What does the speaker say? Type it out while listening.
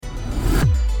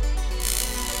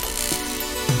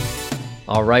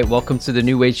All right, welcome to the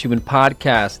New Age Human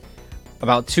Podcast.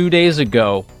 About 2 days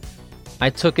ago,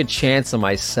 I took a chance on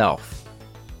myself.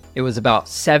 It was about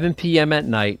 7 p.m. at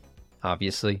night,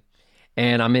 obviously,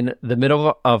 and I'm in the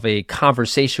middle of a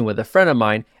conversation with a friend of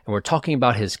mine, and we're talking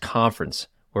about his conference.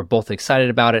 We're both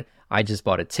excited about it. I just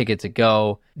bought a ticket to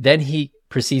go. Then he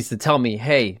proceeds to tell me,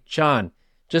 hey, John,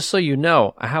 just so you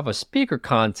know, I have a speaker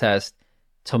contest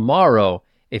tomorrow.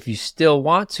 If you still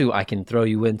want to, I can throw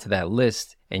you into that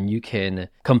list and you can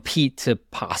compete to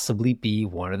possibly be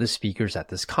one of the speakers at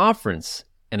this conference.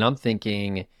 And I'm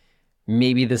thinking,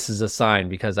 maybe this is a sign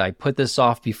because I put this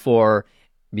off before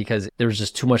because there was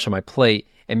just too much on my plate,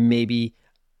 and maybe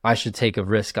I should take a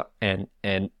risk, and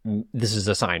this is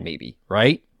a sign maybe,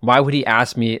 right? Why would he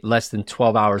ask me less than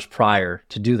 12 hours prior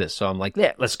to do this? So I'm like,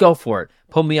 yeah, let's go for it.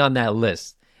 Put me on that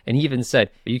list. And he even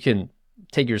said, you can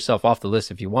take yourself off the list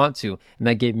if you want to. And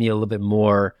that gave me a little bit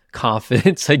more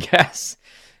confidence, I guess,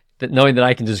 that knowing that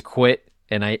I can just quit.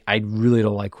 And I really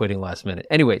don't like quitting last minute.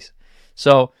 Anyways,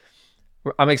 so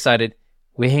I'm excited.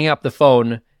 We hang up the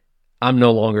phone. I'm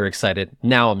no longer excited.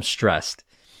 Now I'm stressed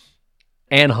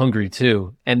and hungry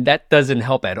too. And that doesn't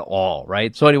help at all,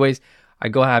 right? So anyways, I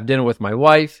go have dinner with my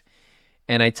wife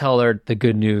and I tell her the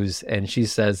good news. And she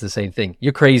says the same thing.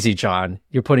 You're crazy, John.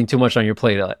 You're putting too much on your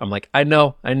plate. I'm like, I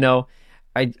know.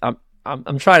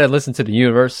 I'm trying to listen to the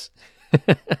universe.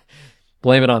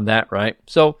 Blame it on that, right?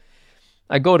 So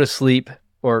I go to sleep,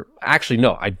 or actually,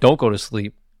 no, I don't go to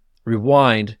sleep.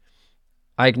 Rewind.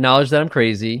 I acknowledge that I'm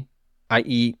crazy. I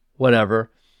eat,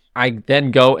 whatever. I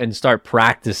then go and start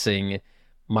practicing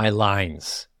my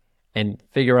lines and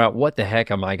figure out what the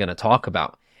heck am I going to talk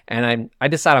about. And I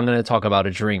decide I'm going to talk about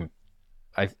a dream.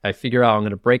 I figure out I'm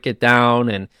going to break it down,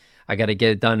 and I got to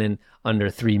get it done in under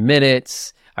 3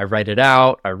 minutes. I write it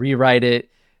out. I rewrite it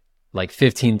like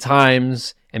 15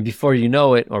 times. And before you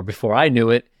know it, or before I knew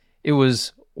it, it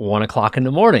was 1 o'clock in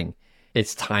the morning.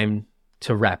 It's time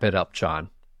to wrap it up, John.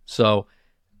 So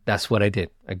that's what I did.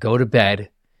 I go to bed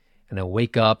and I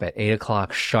wake up at 8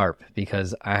 o'clock sharp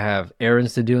because I have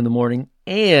errands to do in the morning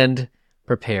and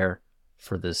prepare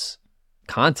for this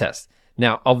contest.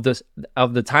 Now, of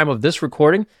the time of this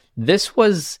recording, this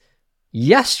was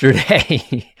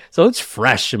yesterday. So it's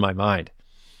fresh in my mind.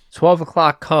 12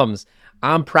 o'clock comes.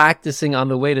 I'm practicing on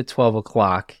the way to 12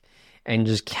 o'clock and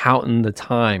just counting the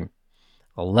time.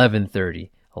 11:30,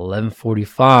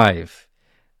 11:45,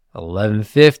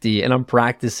 11:50, and I'm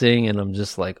practicing and I'm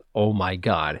just like, oh my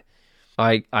God.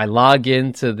 I log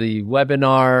into the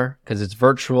webinar because it's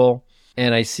virtual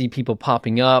and I see people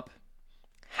popping up.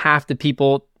 Half the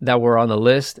people that were on the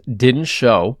list didn't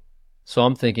show. So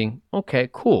I'm thinking, okay,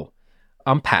 cool.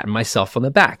 I'm patting myself on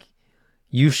the back.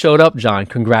 You showed up, John.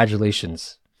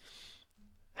 Congratulations.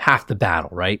 Half the battle,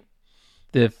 right?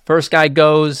 The first guy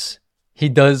goes, he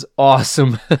does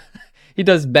awesome. He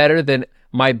does better than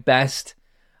my best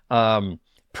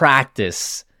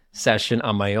practice session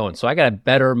on my own. So I got to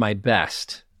better my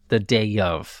best the day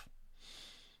of.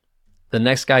 The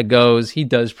next guy goes, he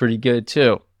does pretty good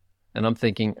too. And I'm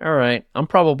thinking, all right, I'm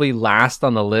probably last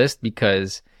on the list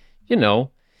because,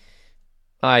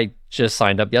 I just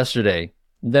signed up yesterday.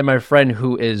 Then my friend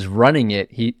who is running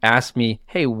it, he asked me,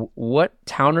 hey, what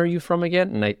town are you from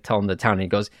again? And I tell him the town. And he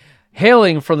goes,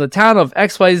 hailing from the town of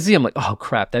XYZ. I'm like, oh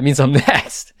crap, that means I'm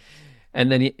next.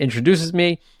 And then he introduces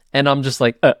me and I'm just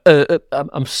like,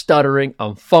 I'm stuttering,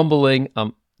 I'm fumbling,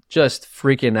 I'm just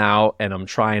freaking out, and I'm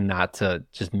trying not to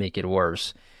just make it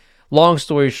worse. Long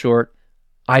story short,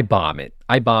 I bomb it.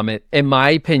 In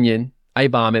my opinion, I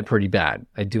bomb it pretty bad.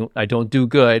 I don't do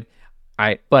good.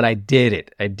 But I did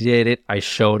it. I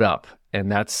showed up,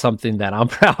 and that's something that I'm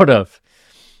proud of.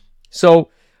 So,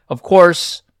 of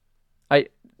course,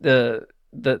 the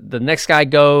next guy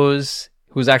goes,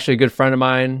 who's actually a good friend of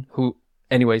mine,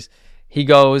 he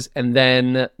goes, and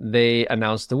then they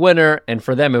announced the winner, and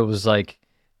for them it was like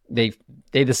they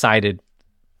decided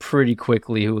pretty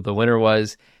quickly who the winner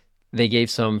was. They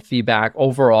gave some feedback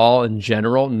overall in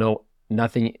general,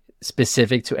 nothing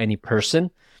specific to any person.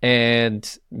 And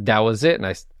that was it.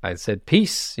 And I said,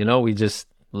 peace. We just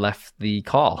left the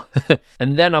call.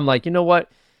 And then I'm like, you know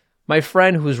what? My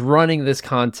friend who's running this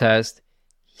contest,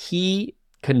 he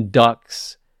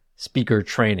conducts speaker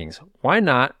trainings. Why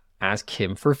not ask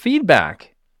him for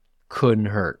feedback? Couldn't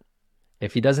hurt.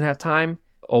 If he doesn't have time,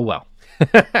 oh well.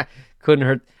 Couldn't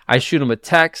hurt. I shoot him a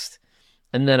text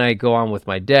and then I go on with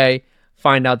my day,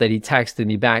 find out that he texted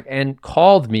me back and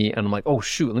called me. And I'm like, oh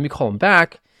shoot, let me call him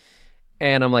back.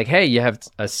 And I'm like, hey, you have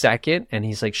a second? And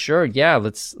he's like, sure, yeah,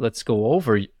 let's go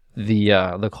over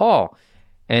the call.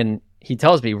 And he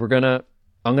tells me we're gonna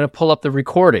I'm going to pull up the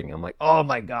recording. I'm like, oh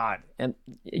my God. And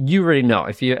you already know,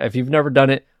 if you've never done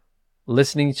it,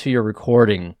 listening to your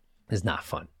recording is not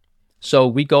fun. So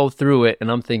we go through it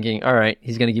and I'm thinking, all right,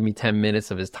 he's going to give me 10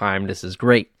 minutes of his time. This is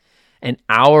great. An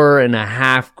hour and a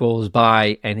half goes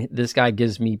by and this guy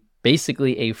gives me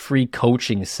basically a free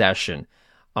coaching session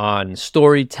on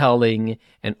storytelling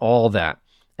and all that.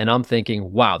 And I'm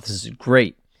thinking, wow, this is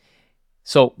great.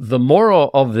 So the moral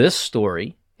of this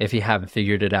story, if you haven't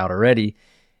figured it out already,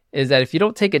 is that if you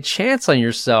don't take a chance on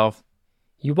yourself,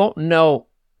 you won't know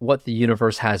what the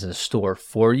universe has in store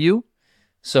for you.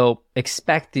 So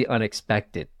expect the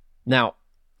unexpected. Now,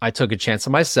 I took a chance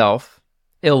on myself.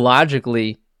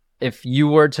 Illogically, if you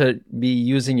were to be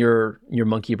using your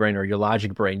monkey brain or your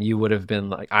logic brain, you would have been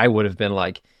like, I would have been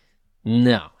like,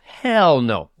 no, hell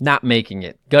no, not making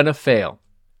it, gonna fail,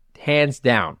 hands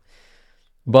down.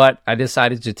 But I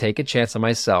decided to take a chance on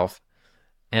myself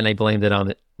and I blamed it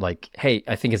on hey,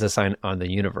 I think it's a sign on the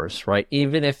universe, right?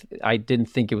 Even if I didn't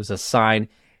think it was a sign,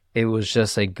 it was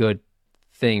just a good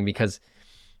thing because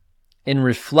in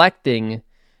reflecting,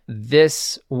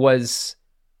 this was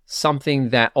something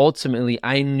that ultimately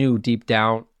I knew deep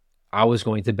down I was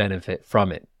going to benefit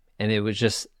from it. And it was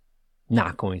just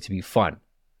not going to be fun.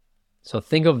 So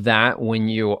think of that when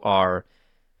you are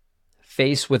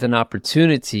faced with an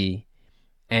opportunity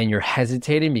and you're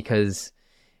hesitating because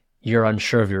you're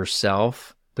unsure of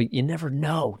yourself, but you never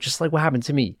know. Just like what happened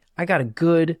to me. I got a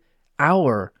good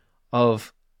hour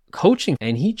of coaching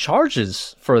and he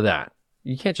charges for that.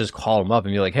 You can't just call him up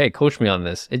and be like, hey, coach me on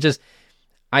this.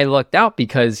 I lucked out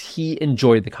because he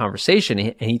enjoyed the conversation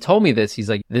and he told me this. He's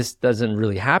like, this doesn't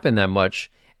really happen that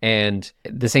much. And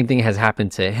the same thing has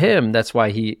happened to him. That's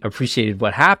why he appreciated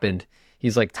what happened.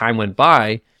 He's like, time went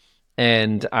by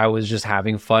and I was just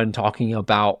having fun talking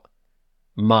about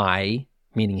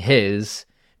meaning his,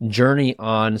 journey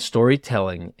on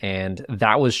storytelling. And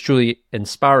that was truly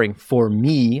inspiring for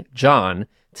me, John,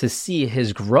 to see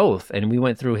his growth. And we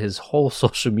went through his whole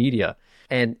social media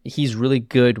and he's really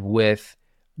good with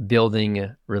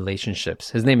building relationships.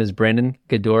 His name is Brandon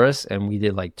Gadoris, and we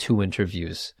did like 2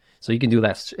 interviews. So you can do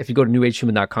that. If you go to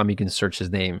newagehuman.com, you can search his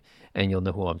name and you'll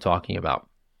know who I'm talking about.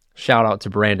 Shout out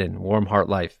to Brandon, Warm Heart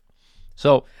Life.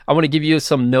 So I want to give you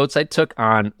some notes I took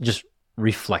on just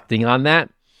reflecting on that.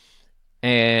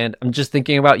 And I'm just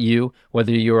thinking about you,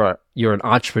 whether you're an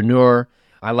entrepreneur.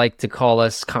 I like to call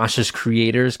us conscious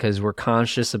creators because we're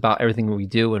conscious about everything we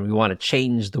do and we want to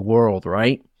change the world,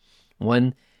 right?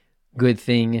 One good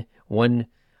thing, one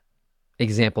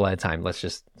example at a time. Let's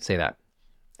just say that.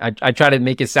 I try to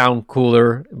make it sound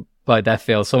cooler, but that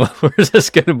failed. So we're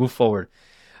just going to move forward.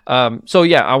 So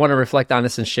yeah, I want to reflect on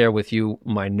this and share with you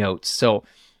my notes. So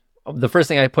the first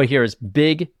thing I put here is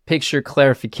big picture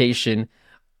clarification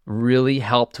really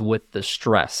helped with the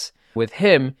stress. With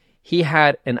him, he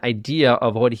had an idea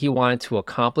of what he wanted to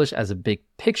accomplish as a big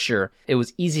picture. It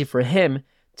was easy for him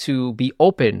to be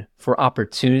open for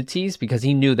opportunities because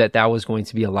he knew that that was going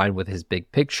to be aligned with his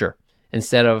big picture.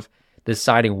 Instead of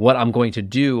deciding what I'm going to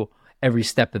do every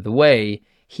step of the way,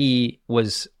 he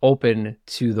was open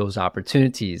to those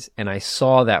opportunities. And I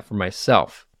saw that for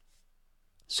myself.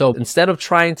 So instead of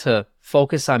trying to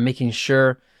focus on making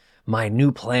sure my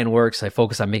new plan works, I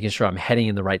focus on making sure I'm heading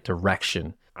in the right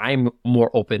direction. I'm more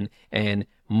open and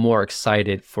more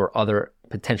excited for other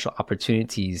potential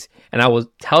opportunities. And I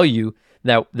will tell you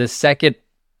that the second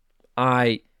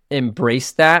I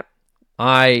embraced that,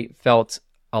 I felt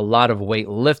a lot of weight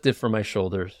lifted from my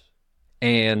shoulders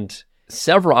and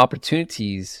several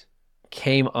opportunities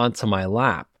came onto my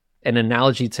lap. An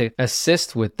analogy to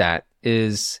assist with that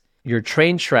is your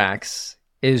train tracks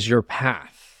is your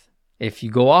path. If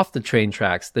you go off the train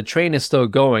tracks, the train is still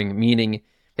going, meaning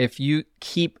if you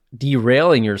keep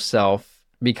derailing yourself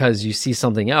because you see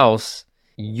something else,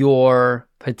 your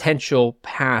potential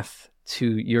path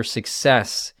to your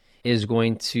success is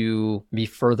going to be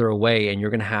further away and you're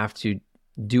going to have to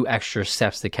do extra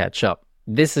steps to catch up.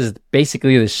 This is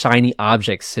basically the shiny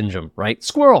object syndrome, right?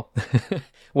 Squirrel,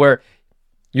 where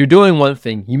you're doing one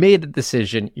thing, you made a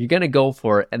decision, you're going to go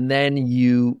for it, and then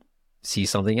you see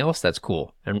something else that's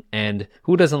cool. And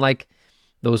who doesn't like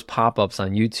those pop-ups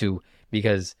on YouTube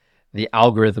because the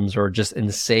algorithms are just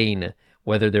insane,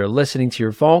 whether they're listening to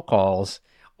your phone calls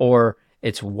or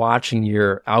it's watching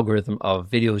your algorithm of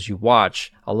videos you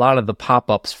watch. A lot of the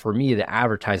pop-ups for me, the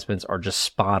advertisements are just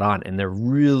spot on and they're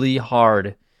really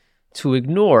hard to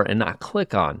ignore and not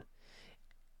click on.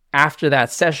 After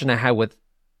that session I had with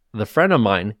the friend of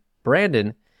mine,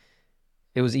 Brandon,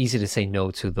 it was easy to say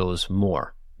no to those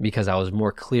more because I was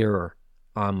more clearer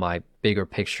on my bigger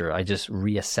picture. I just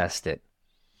reassessed it.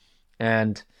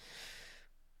 And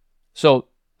so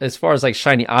as far as like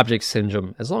shiny object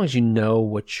syndrome, as long as you know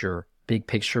what your big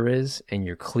picture is and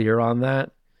you're clear on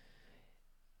that,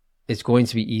 it's going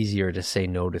to be easier to say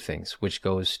no to things, which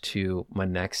goes to my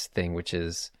next thing, which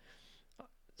is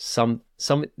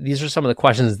these are some of the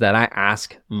questions that I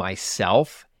ask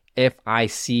myself if I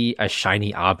see a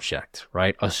shiny object,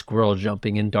 right? A squirrel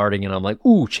jumping and darting, and I'm like,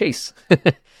 ooh, chase.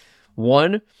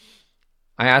 One,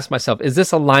 I ask myself, is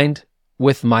this aligned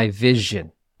with my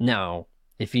vision? Now,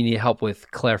 if you need help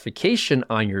with clarification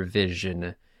on your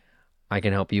vision, I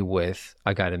can help you with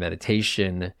a guided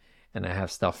meditation, and I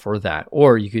have stuff for that.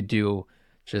 Or you could do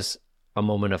just a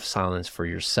moment of silence for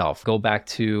yourself. Go back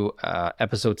to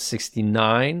episode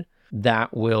 69.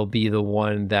 That will be the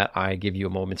one that I give you a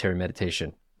momentary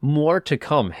meditation. More to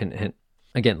come, hint, hint.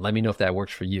 Again, let me know if that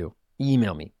works for you.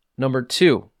 Email me. Number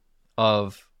 2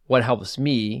 of what helps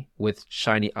me with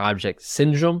shiny object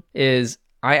syndrome is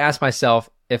I ask myself,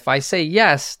 if I say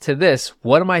yes to this,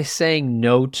 what am I saying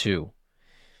no to?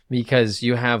 Because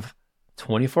you have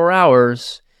 24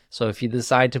 hours. So if you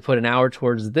decide to put an hour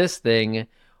towards this thing,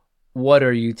 what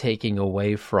are you taking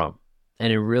away from?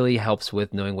 And it really helps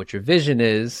with knowing what your vision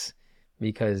is,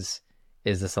 because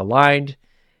is this aligned?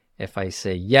 If I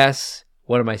say yes,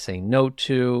 what am I saying no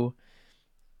to?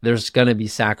 There's going to be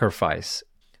sacrifice.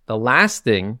 The last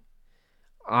thing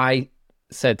I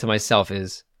said to myself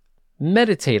is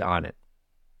meditate on it,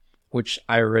 which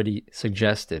I already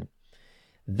suggested.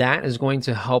 That is going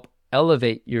to help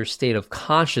elevate your state of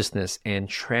consciousness and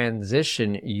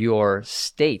transition your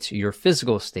state, your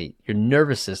physical state, your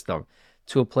nervous system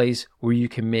to a place where you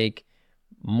can make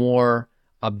more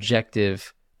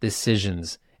objective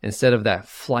decisions instead of that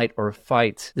flight or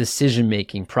fight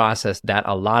decision-making process that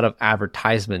a lot of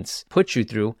advertisements put you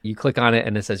through. You click on it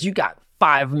and it says, you got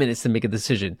 5 minutes to make a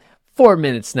decision. 4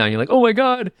 minutes now. You're like, oh my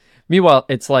God. Meanwhile,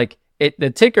 it's like,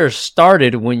 the ticker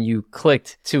started when you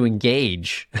clicked to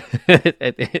engage.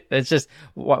 It's just,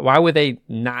 why would they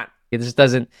not? It just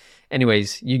doesn't.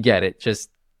 Anyways, you get it. Just,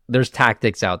 there's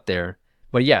tactics out there.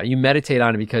 But yeah, you meditate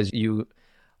on it because you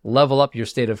level up your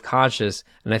state of conscious.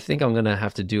 And I think I'm going to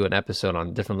have to do an episode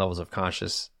on different levels of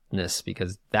consciousness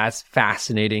because that's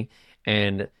fascinating.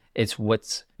 And it's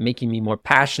what's making me more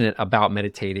passionate about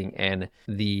meditating and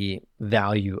the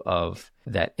value of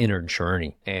that inner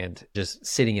journey and just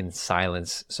sitting in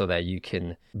silence so that you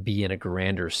can be in a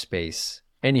grander space.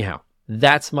 Anyhow,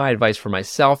 that's my advice for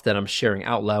myself that I'm sharing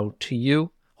out loud to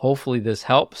you. Hopefully this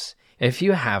helps. If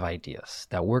you have ideas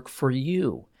that work for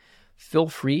you, feel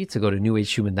free to go to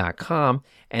newagehuman.com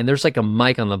and there's like a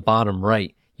mic on the bottom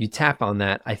right. You tap on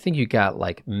that. I think you got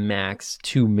like max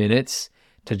 2 minutes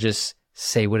to just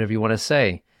say whatever you want to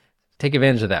say. Take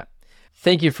advantage of that.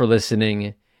 Thank you for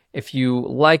listening. If you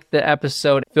liked the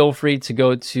episode, feel free to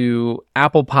go to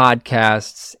Apple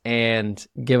Podcasts and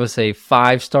give us a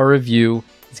 5-star review.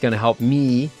 It's going to help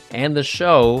me and the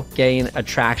show gain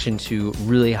attraction to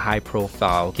really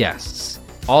high-profile guests.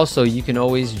 Also, you can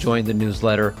always join the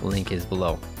newsletter. Link is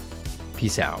below.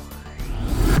 Peace out.